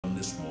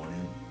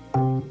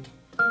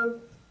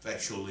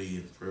effectually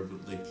and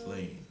fervently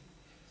plain.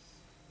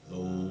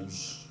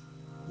 Those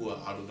who are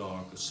out of the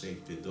ark of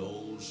safety,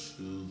 those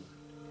who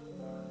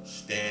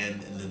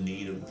stand in the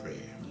need of prayer.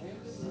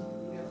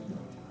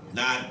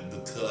 Not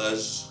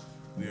because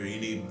we're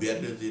any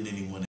better than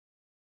anyone else.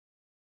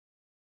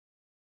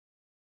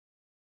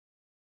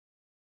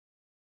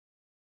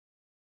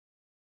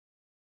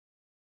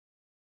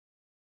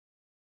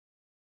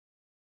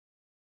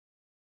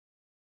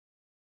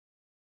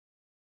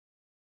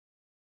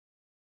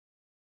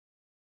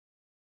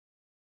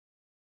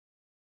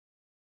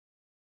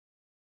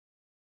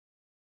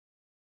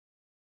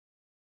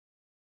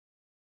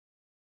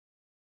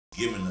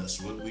 Giving us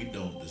what we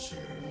don't deserve.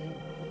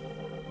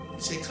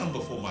 He said, come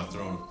before my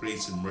throne of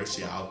grace and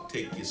mercy. I'll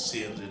take your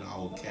sins and I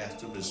will cast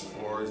them as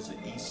far as the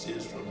east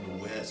is from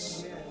the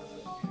west.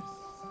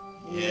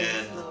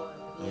 And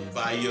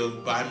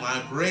by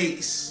my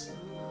grace,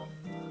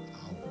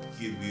 I'll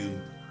give you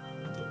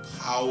the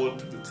power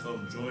to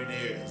become joint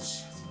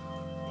heirs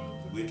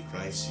with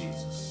Christ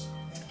Jesus.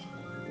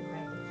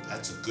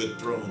 That's a good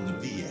throne to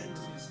be at.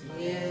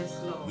 Yes,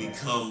 Lord. We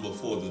come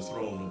before the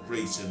throne of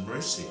grace and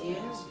mercy.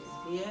 Yes,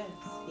 yes,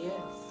 yes.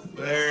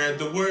 Where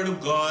the word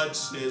of God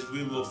says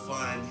we will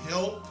find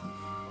help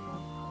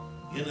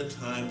in a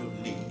time of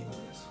need,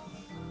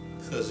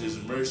 because his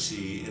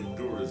mercy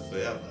endureth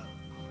forever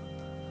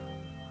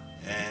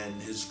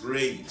and his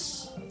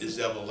grace is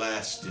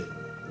everlasting.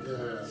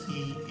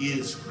 He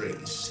is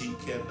grace. He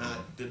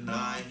cannot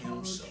deny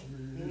himself.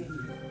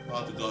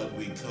 Father God,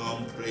 we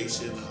come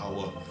praising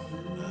our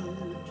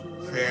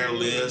prayer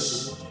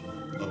list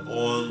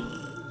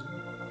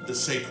upon the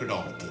sacred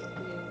altar.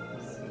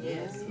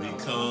 Yes, We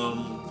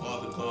come,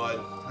 Father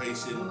God,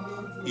 praising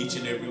each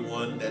and every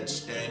one that's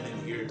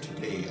standing here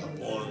today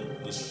upon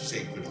the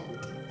sacred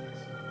altar.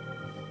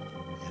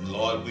 And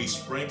Lord, we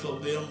sprinkle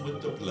them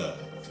with the blood.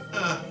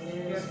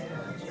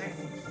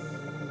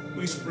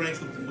 We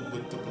sprinkle them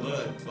with the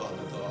blood,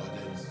 Father God.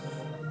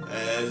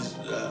 And as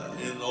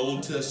in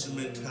Old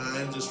Testament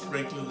times, the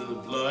sprinkling of the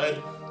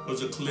blood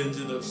was a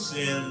cleansing of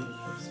sin.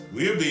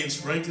 We're being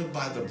sprinkled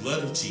by the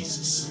blood of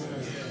Jesus.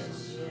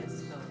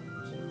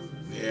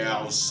 Where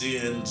our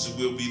sins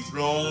will be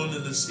thrown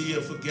in the sea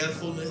of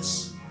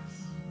forgetfulness,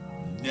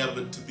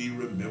 never to be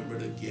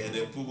remembered again.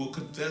 If we will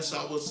confess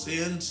our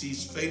sins,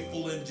 he's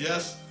faithful and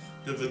just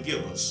to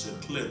forgive us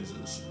and cleanse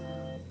us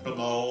from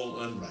all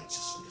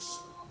unrighteousness.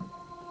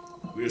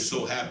 We're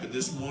so happy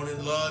this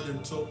morning, Lord,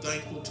 and so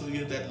thankful to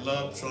you that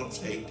love trumps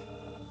hate.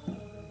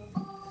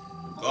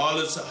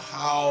 Regardless of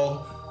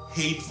how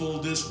hateful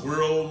this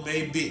world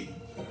may be,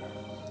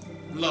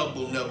 love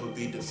will never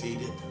be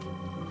defeated.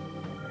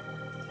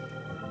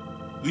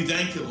 We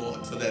thank you,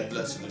 Lord, for that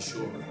blessed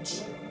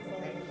assurance.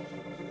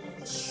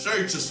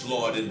 Search us,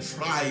 Lord, and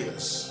try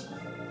us.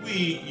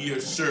 We, your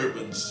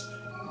servants,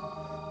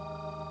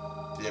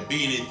 if there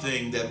be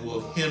anything that will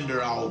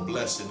hinder our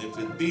blessing, if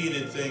it be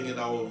anything in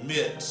our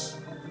midst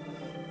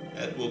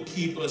that will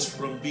keep us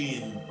from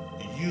being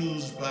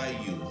used by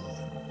you,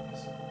 Lord,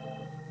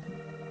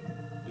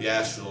 we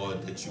ask,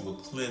 Lord, that you will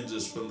cleanse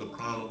us from the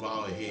crown of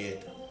our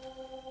head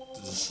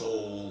to the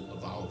sole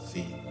of our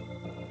feet.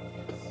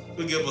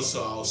 Forgive us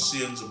of our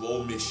sins of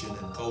omission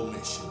and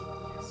commission.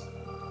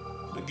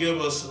 Forgive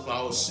us of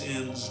our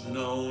sins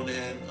known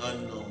and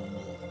unknown,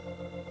 Lord.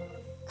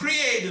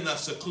 Create in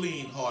us a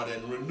clean heart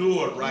and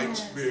renew a right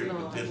spirit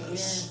within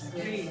us.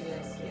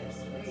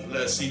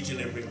 Bless each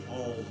and every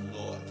home,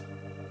 Lord.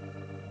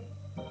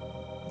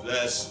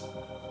 Bless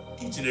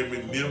each and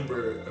every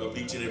member of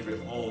each and every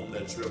home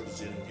that's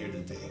represented here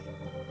today.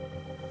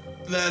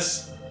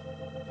 Bless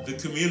the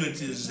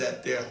communities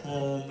that their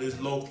home is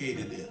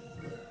located in.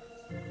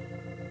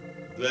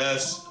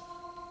 Bless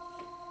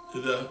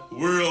the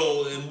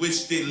world in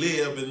which they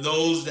live and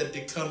those that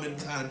they come in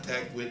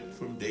contact with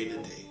from day to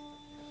day.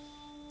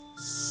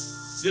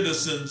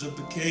 Citizens of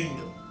the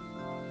kingdom,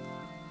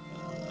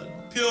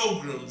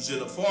 pilgrims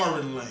in a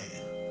foreign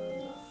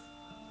land,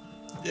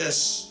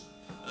 just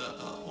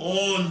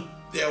on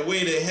their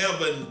way to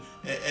heaven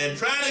and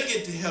trying to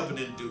get to heaven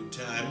in due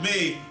time.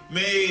 May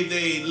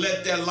they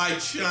let their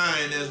light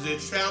shine as they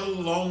travel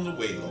along the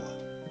way, Lord.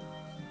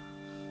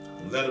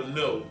 Let them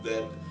know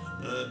that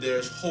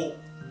there's hope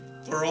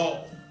for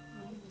all.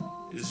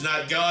 It is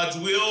not God's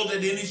will that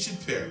any should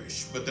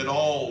perish, but that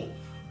all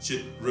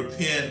should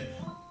repent,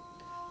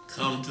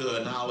 come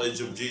to a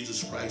knowledge of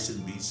Jesus Christ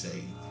and be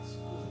saved.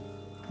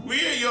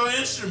 We are your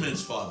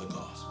instruments, Father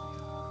God.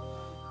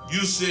 You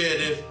said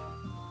if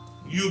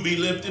you be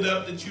lifted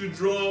up, that you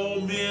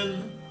draw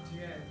men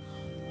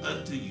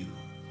unto you.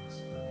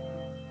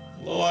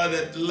 Lord,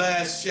 at the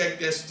last check,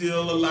 there's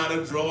still a lot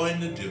of drawing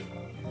to do.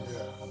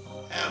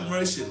 Have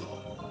mercy, Lord.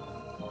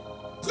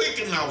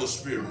 Quicken our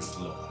spirits,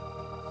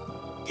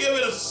 Lord. Give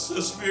us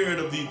a spirit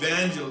of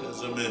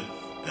evangelism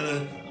and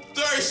a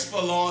thirst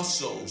for lost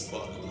souls,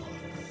 Father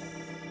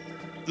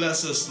God.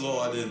 Bless us,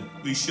 Lord, and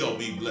we shall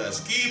be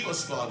blessed. Keep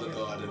us, Father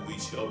God, and we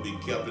shall be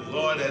kept. And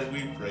Lord, as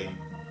we pray,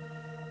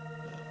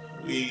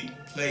 we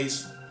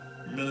place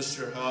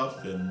Minister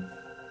Huff and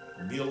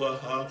Mila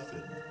Huff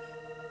and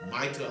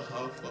Micah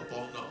Huff up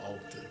on the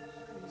altar.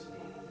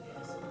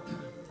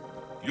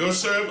 Your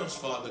servants,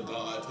 Father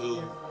God,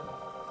 who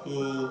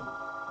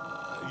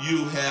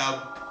you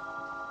have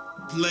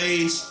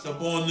placed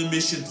upon the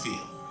mission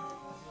field.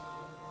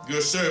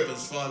 Your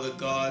servants, Father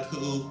God,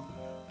 who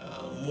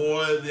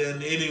more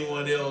than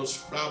anyone else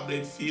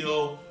probably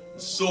feel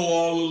so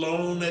all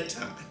alone at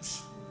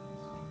times.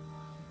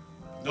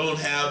 Don't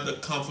have the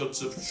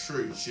comforts of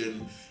church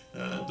and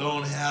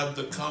don't have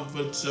the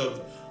comforts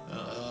of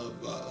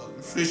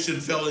Christian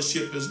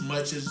fellowship as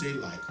much as they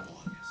like, Lord.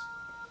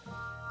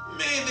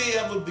 May they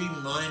ever be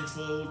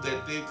mindful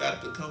that they've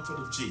got the comfort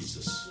of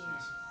Jesus.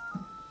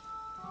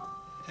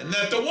 And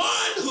that the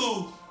one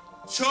who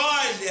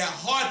charged their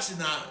hearts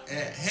and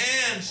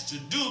hands to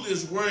do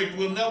this work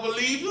will never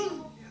leave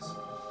them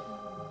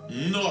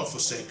nor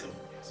forsake them.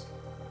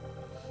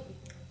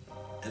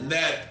 And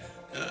that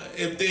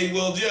if they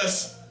will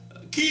just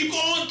keep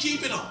on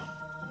keeping on,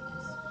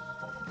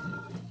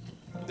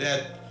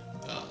 that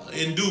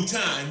in due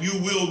time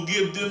you will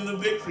give them the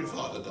victory,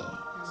 Father God.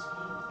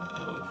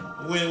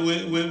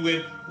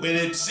 When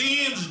it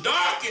seems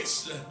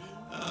darkest,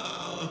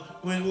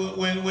 when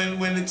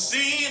it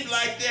seems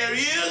like there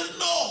is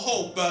no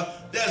hope,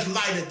 there's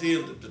light at the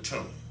end of the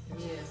tunnel.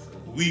 Yes.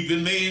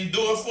 Weeping may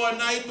endure for a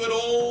night, but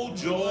old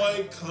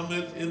joy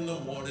cometh in the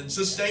morning.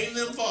 Sustain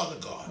them, Father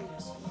God.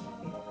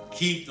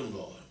 Keep them,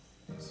 Lord.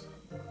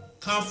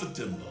 Comfort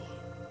them, Lord.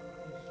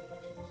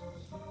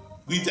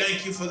 We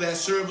thank you for that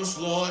service,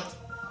 Lord.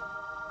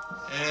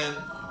 And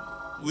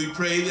we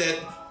pray that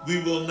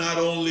we will not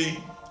only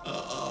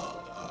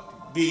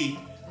be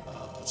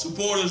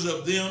supporters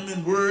of them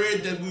in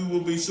word, that we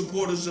will be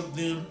supporters of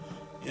them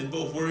in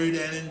both word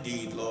and in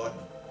deed, Lord.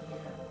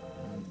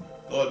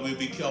 Lord, we'll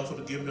be careful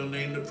to give your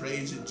name the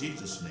praise in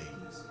Jesus' name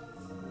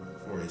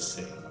for his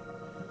sake.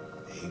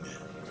 Amen.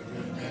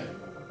 Amen.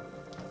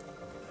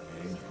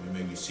 Amen. We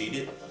may be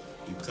seated.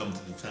 We've come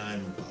to the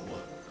time of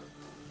our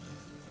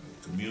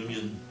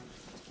communion,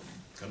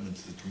 coming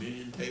to the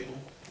communion table.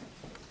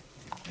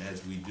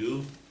 As we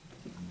do,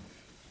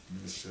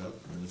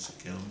 Minister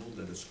Campbell,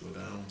 let us go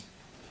down.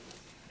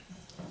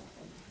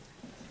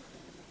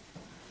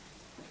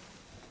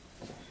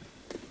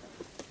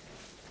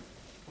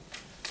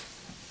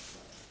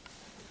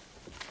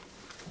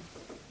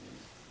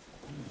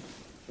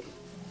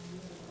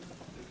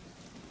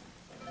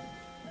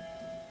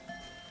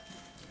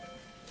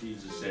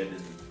 Jesus said,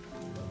 and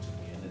once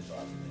again, as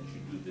often as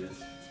you do this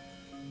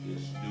do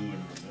in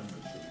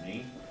remembrance of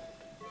me.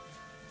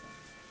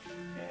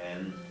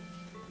 And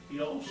he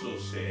also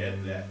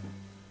said that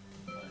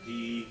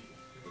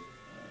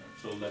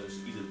so let us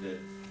eat of that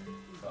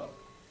cup,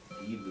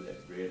 eat of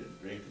that bread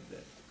and drink of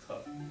that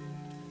cup.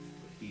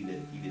 But he that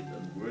eateth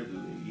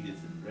unworthily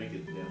eateth and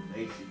drinketh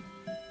damnation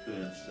to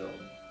himself,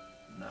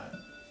 not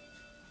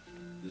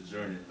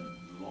discerning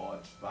the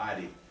Lord's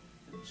body.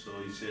 And so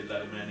he said,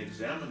 let a man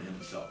examine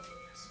himself.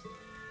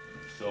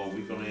 So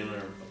we're going to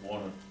enter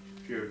upon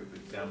a period of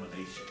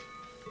examination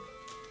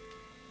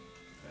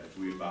as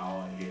we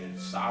bow our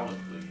heads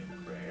silently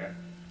in prayer,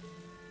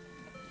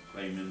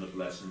 claiming the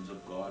blessings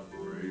of God's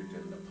word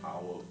and the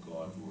power of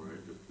God's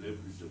word, the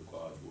privilege of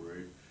God's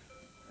word.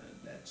 And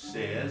that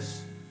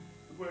says,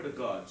 the word of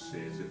God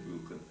says, if we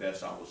will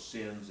confess our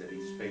sins, that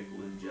he's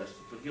faithful and just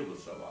to forgive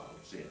us of our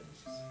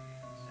sins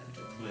and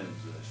to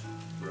cleanse us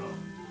from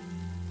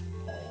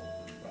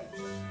all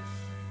unrighteousness.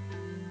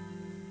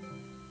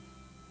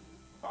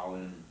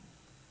 Following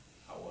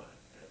our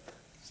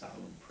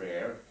silent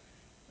prayer,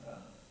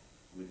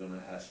 we're going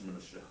to ask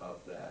Minister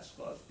Huff to ask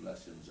God's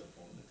blessings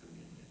upon the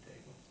communion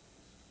table.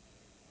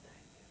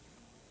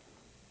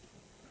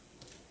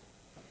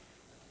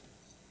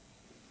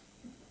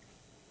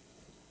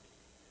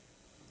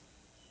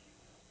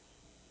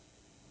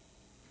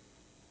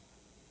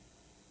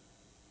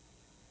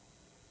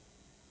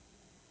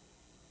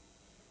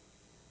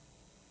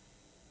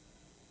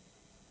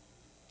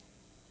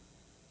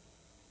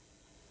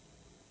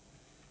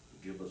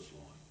 Forgive us,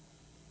 Lord.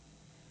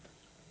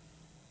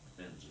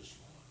 Cleanse us,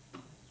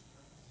 Lord.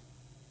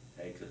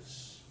 Take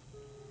us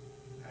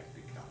back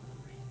to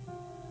Calvary.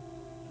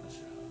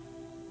 Minister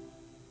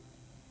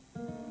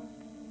Huff.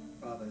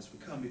 Father, as we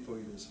come before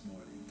you this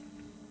morning,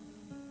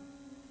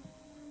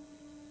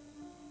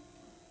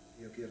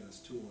 you have given us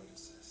two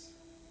ordinances: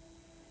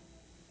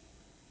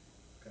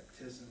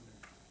 baptism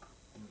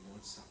and the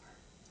Lord's Supper.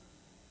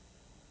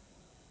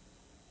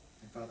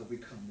 And Father, we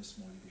come this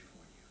morning before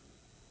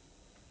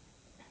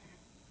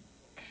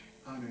you,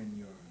 honoring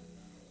your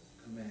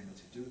commandment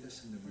to do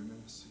this in the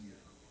remembrance of you.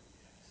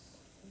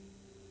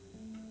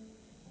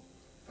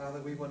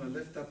 Father, we want to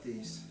lift up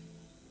these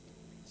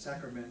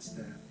sacraments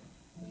that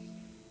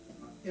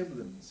are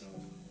emblems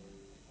of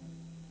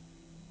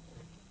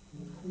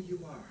who you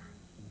are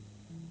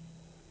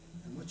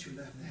and what you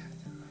left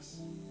after us.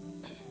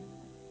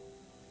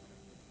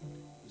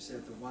 You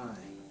said the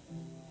wine.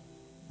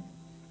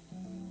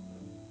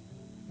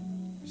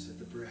 You said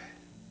the bread.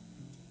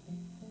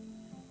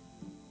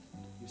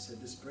 You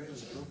said this bread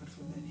was broken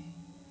for many.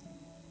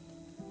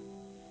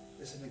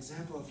 It's an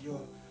example of your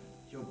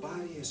your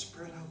body is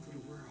spread out through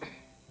the world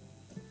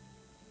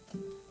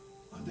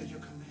under your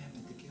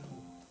commandment to go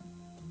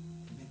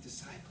and make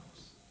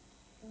disciples.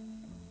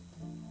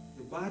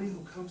 Your body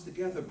who comes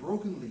together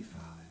brokenly,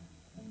 Father,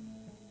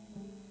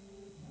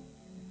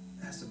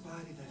 as a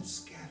body that is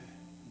scattered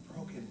and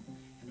broken,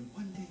 and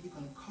one day you're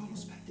going to call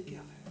us back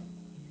together.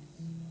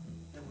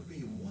 That will be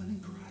one in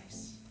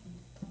Christ,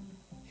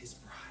 his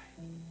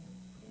bride.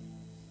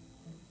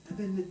 And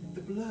then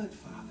the blood,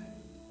 Father,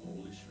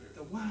 Holy Spirit.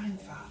 the wine,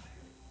 Father,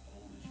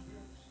 Holy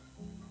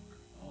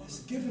Spirit. is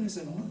given as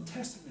a New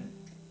Testament,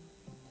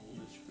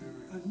 Holy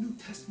Spirit. a New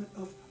Testament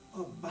of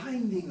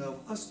binding of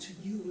us to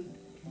you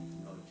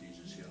and Lord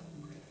Jesus, your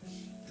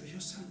grace. through your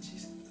Son,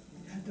 Jesus,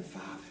 and the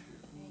Father.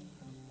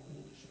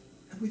 Holy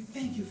Spirit. And we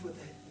thank you for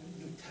that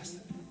New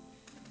Testament.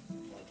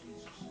 Lord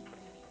Jesus.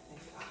 Oh,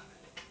 Father,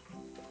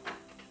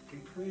 we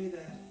pray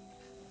that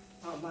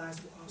our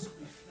lives will also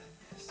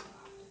reflect this,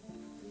 Father,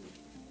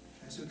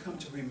 as we come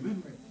to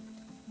remember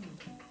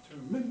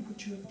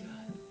what you have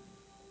done,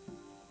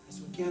 as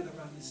we gather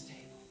around this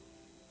table.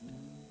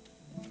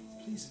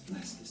 Please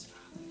bless this,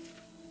 Father.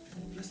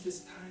 Bless this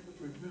time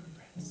of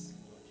remembrance.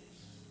 Lord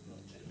Jesus.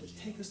 Lord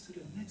Jesus. Take us to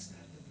the next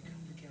time that we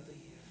come together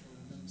here for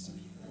remembrance of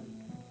you.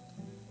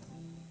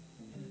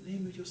 In the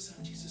name of your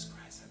Son, Jesus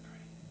Christ, I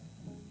pray.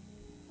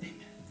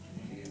 Amen.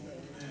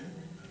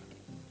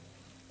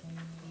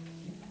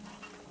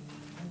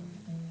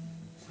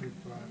 Sleep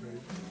well, baby.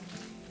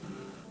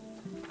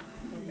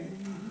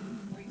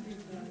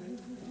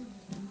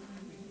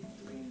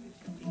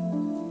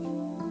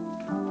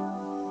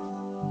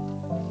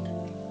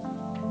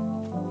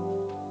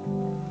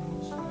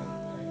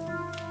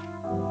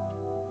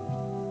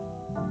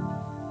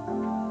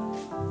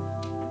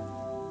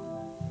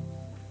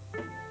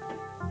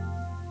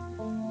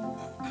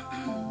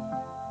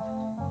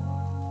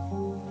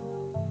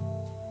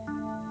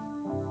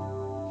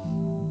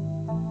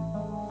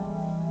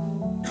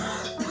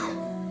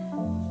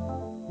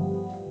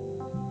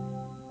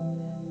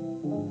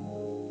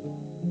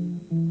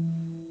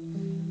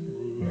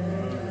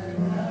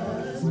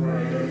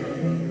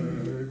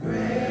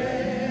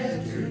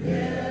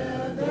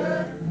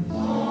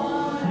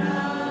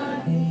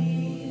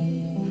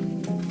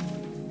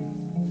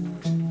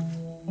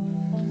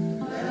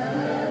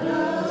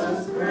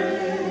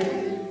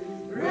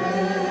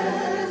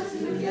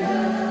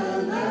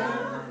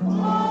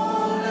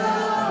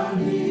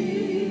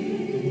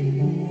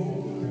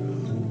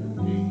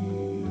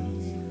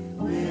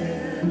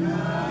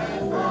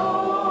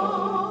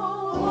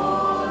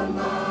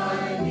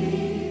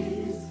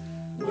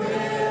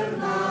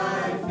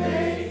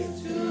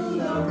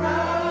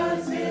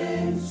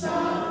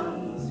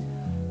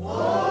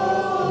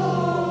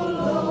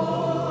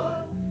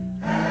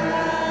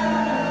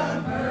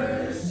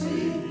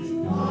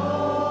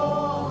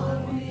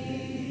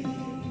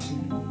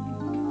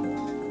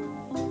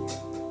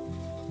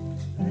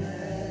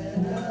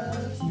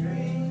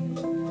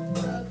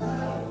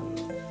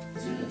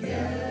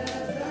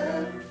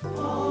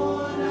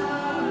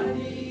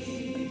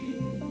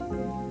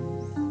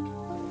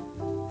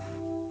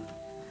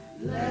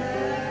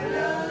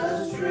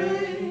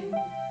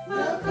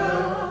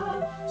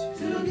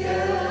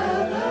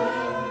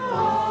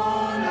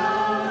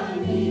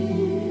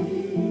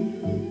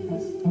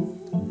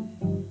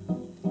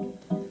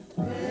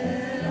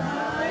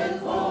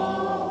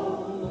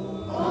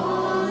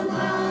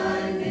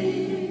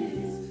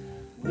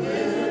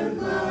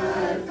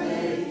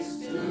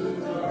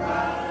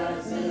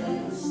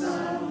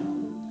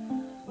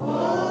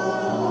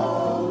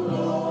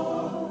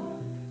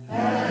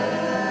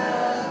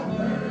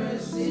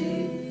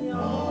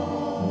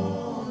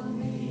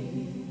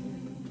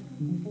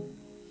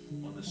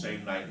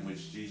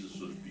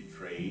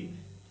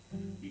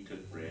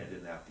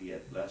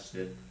 Blessed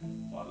it,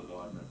 Father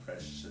God, in the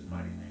precious and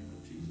mighty name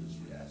of Jesus,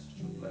 we ask that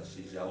you bless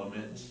these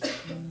elements,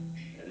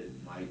 that it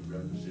might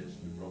represent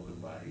the broken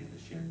body and the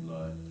shed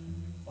blood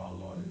of our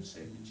Lord and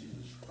Savior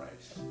Jesus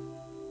Christ.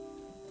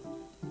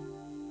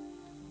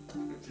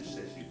 Scripture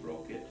says he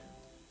broke it,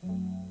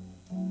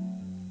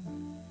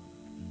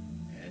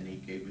 and he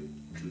gave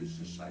it to his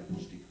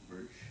disciples, Deacon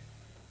Birch,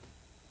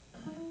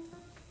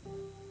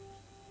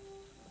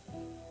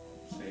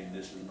 saying,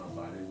 "This is my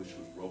body which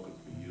was broken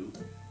for you.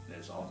 And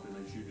as often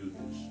as you do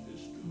this, do it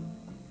in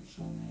remembrance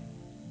of me."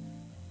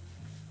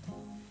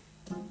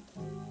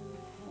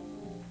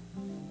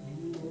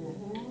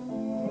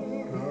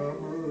 Lord, have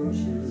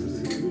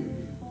mercy.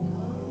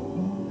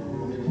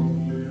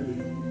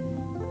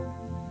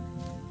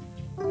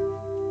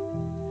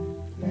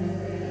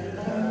 Let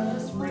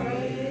us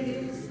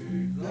praise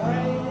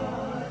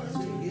God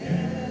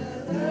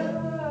together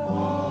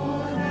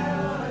on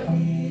our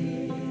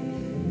knees.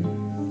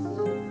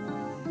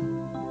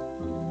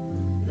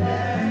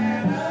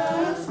 Let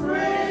us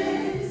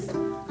praise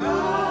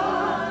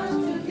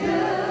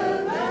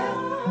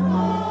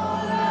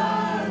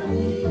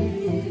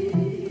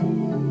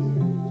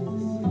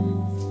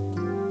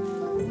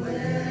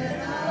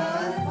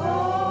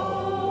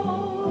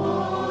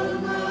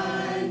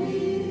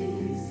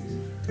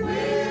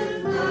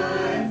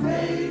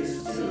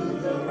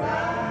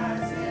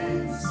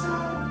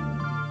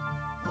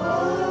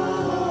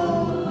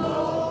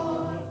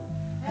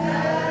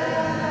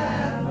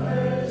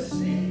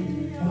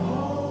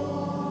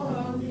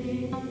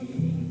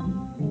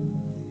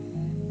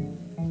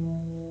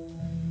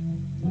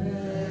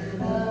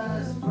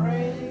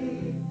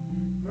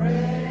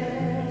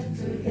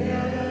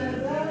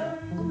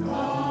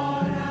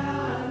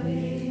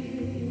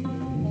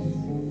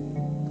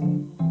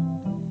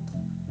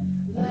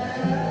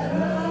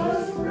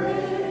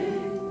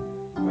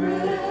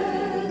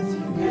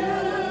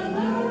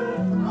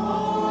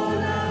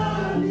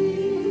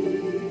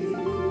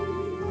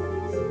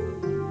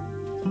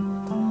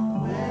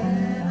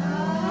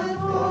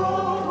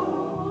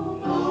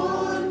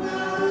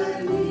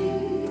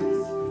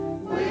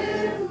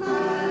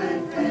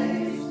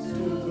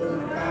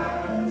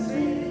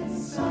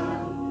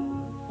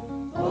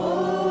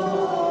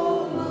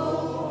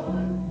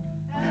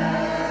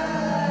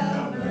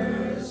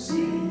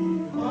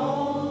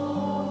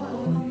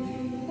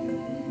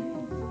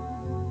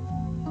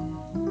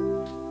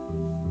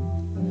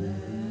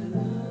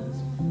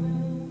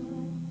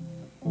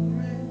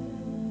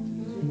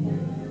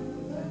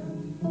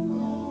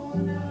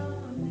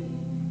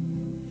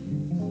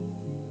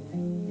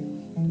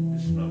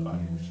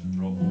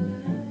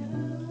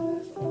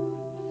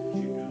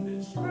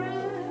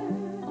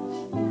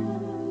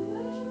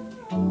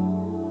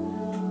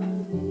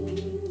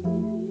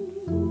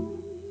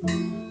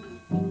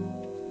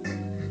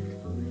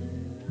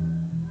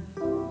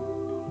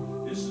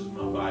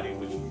body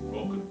which was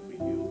broken for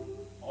you.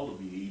 All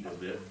of you eat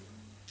of it.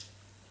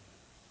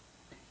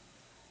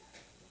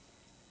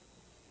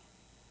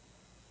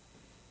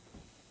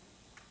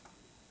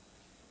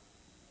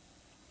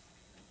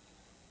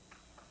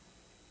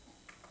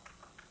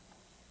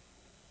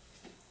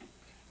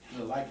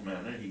 In a like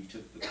manner, he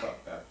took the cup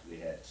after they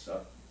had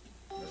supped.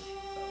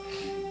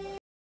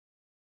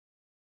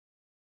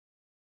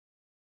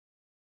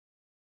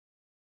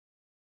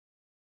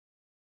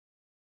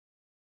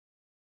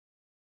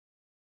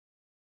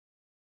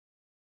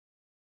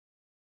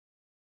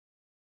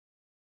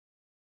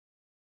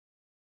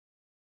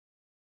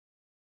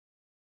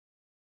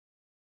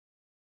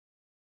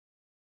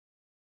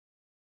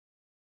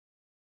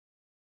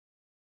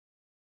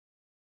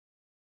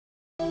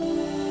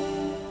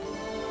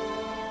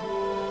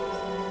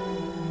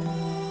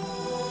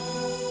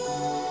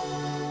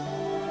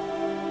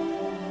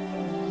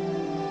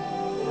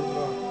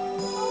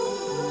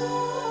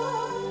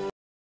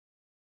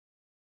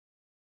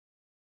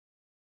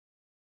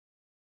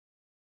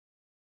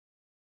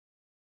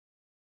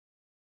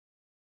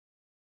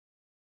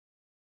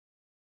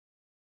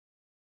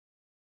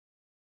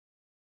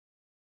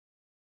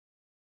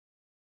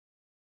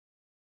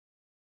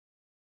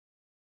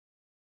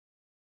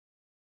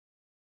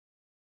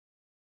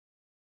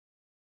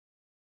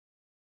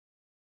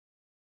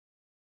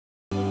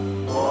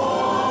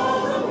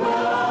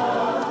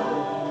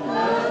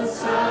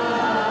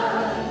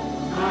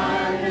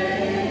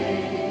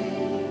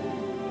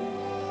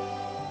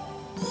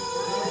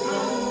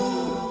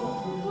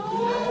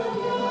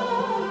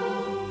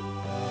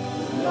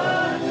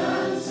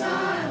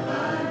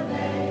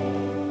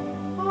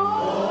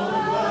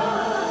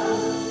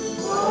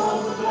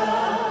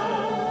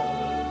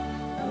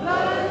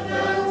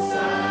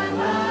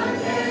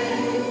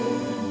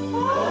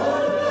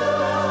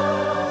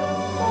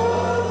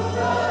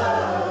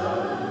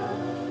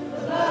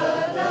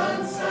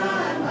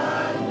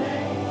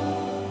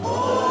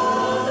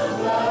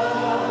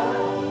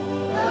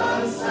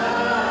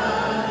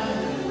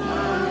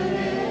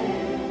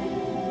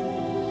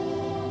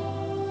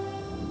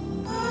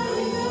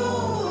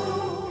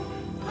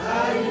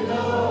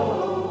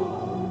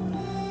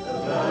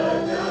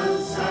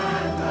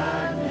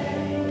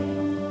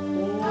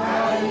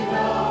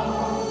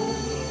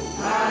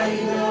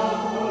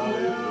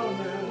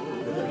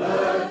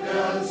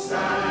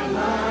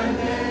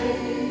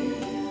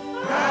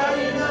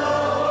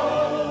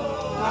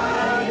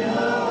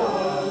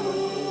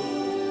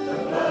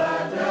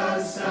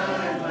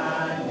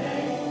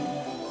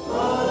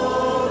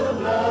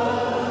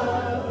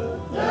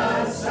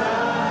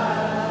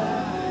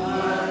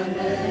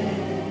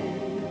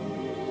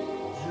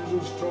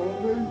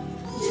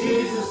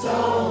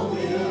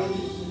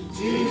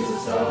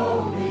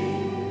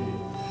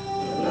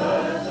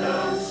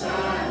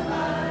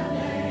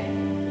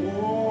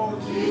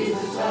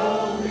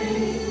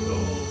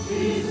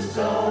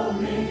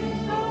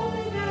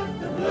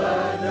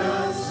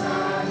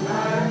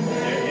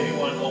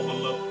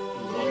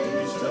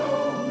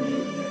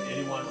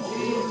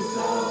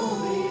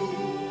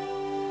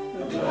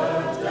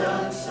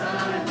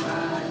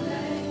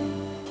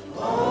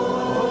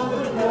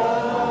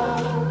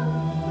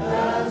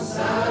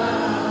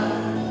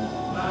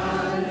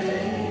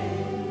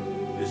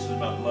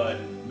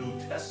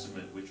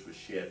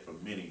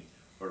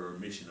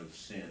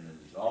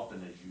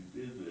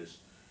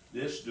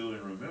 This do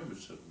in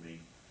remembrance of me.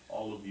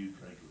 All of you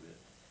drink of it.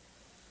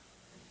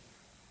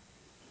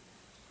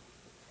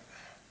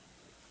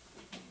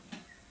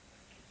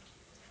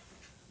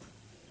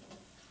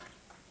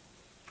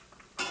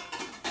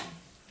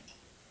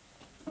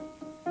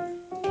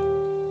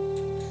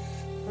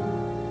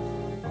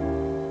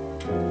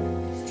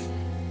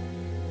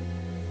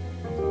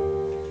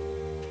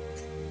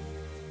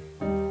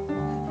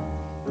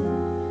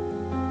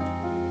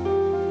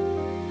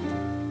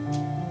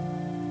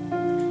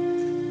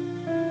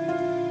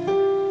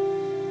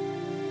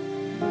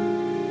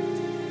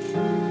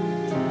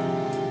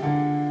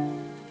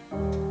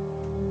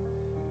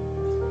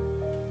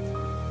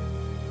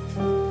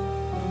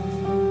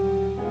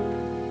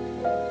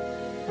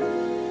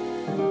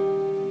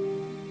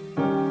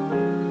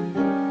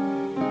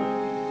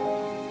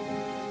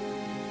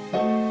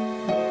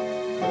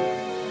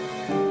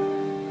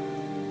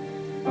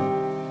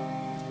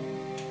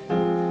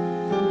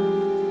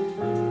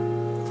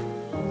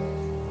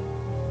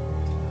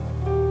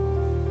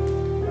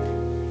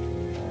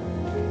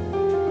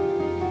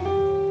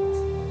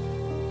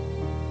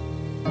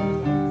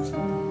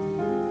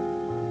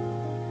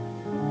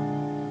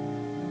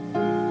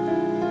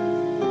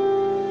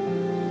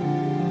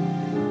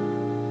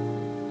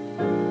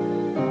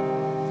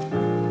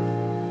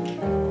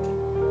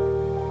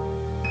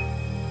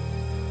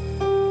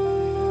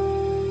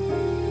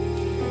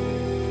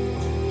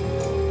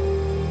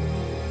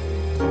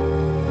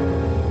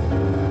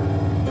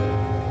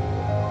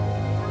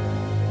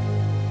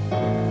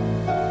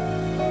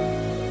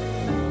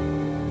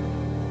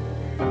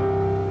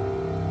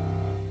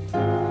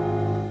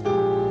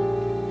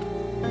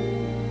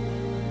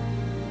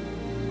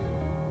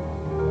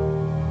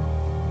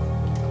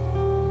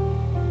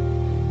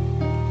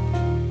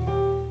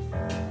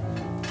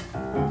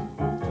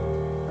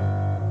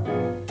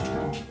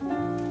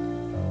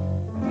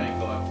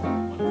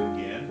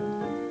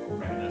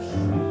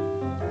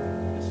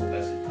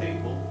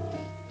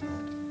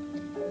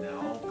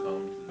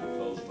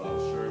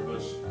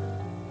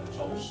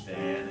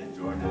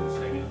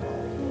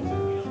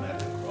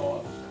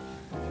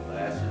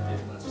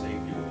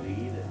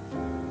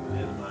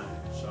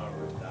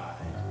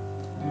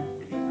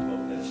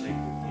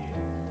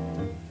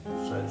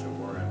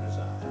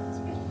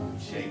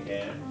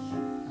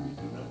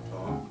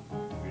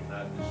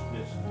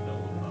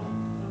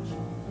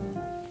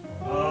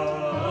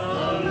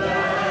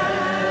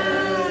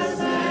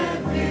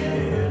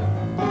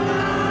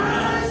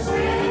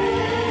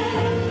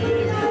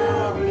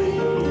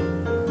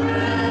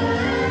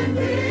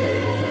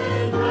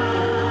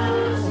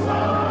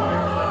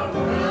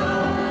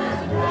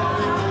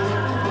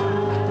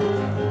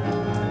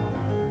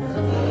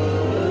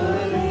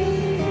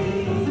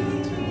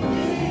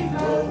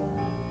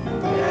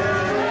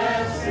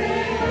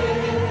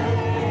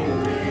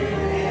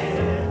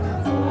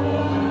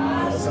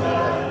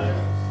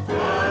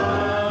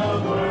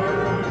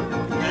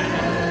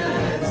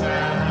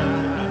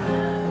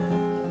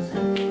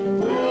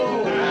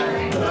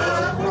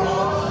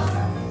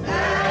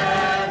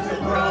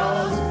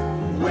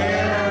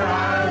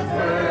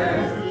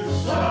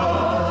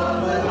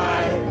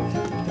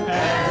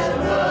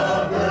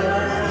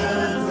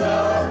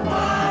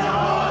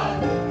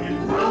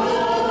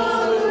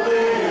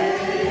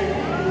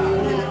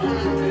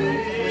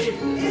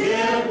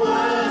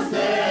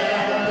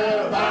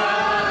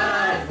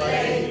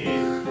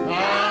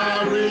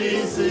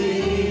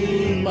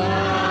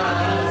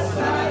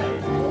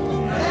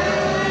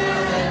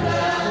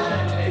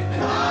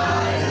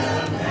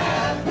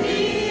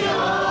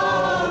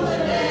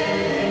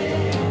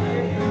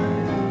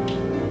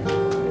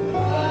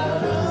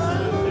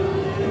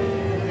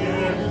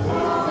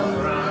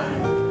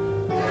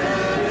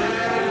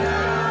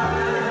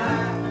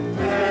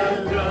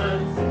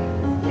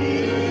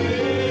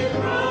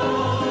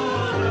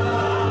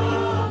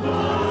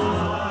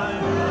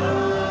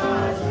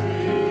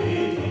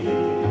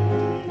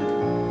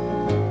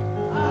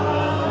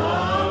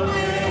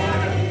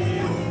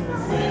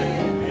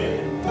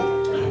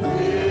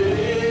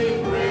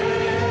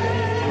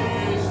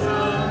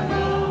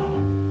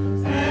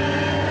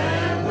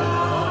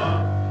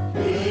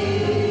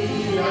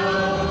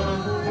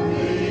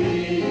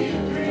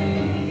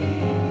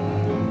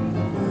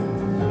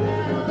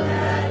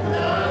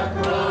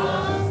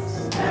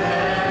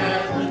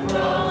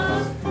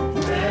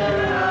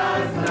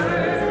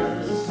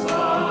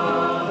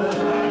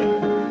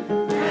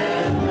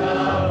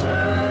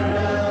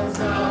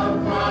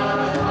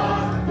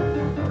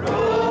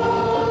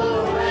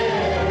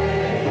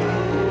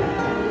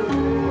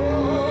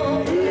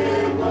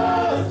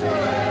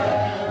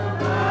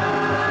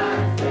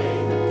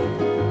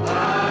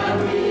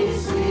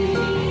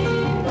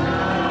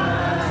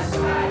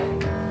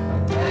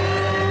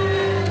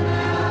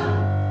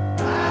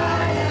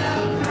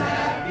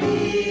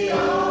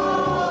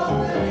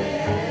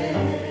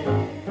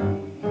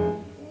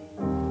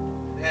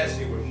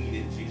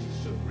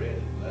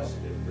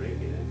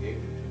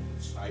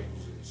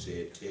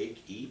 said,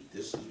 "Take, eat,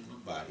 this is my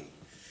body."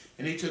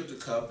 And he took the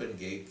cup and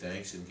gave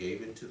thanks and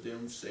gave it to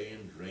them,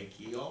 saying, "Drink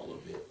ye all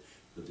of it.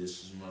 For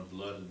this is my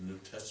blood of the New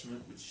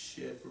Testament, which is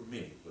shed for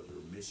many for the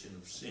remission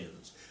of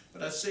sins.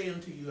 But I say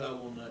unto you, I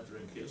will not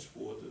drink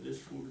henceforth of this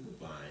fruit of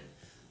the vine,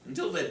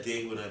 until that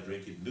day when I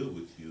drink it new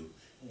with you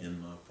in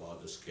my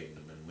Father's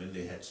kingdom." And when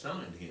they had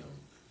signed him,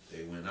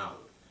 they went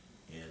out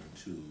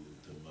into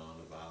the Mount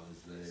of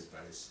Olives. Let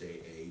everybody say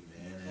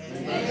amen. And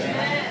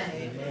amen.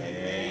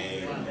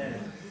 Amen.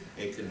 Amen.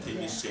 And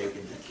continue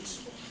shaking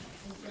this.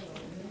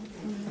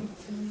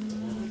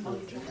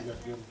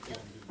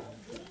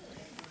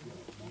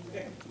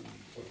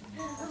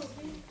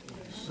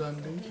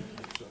 Sunday.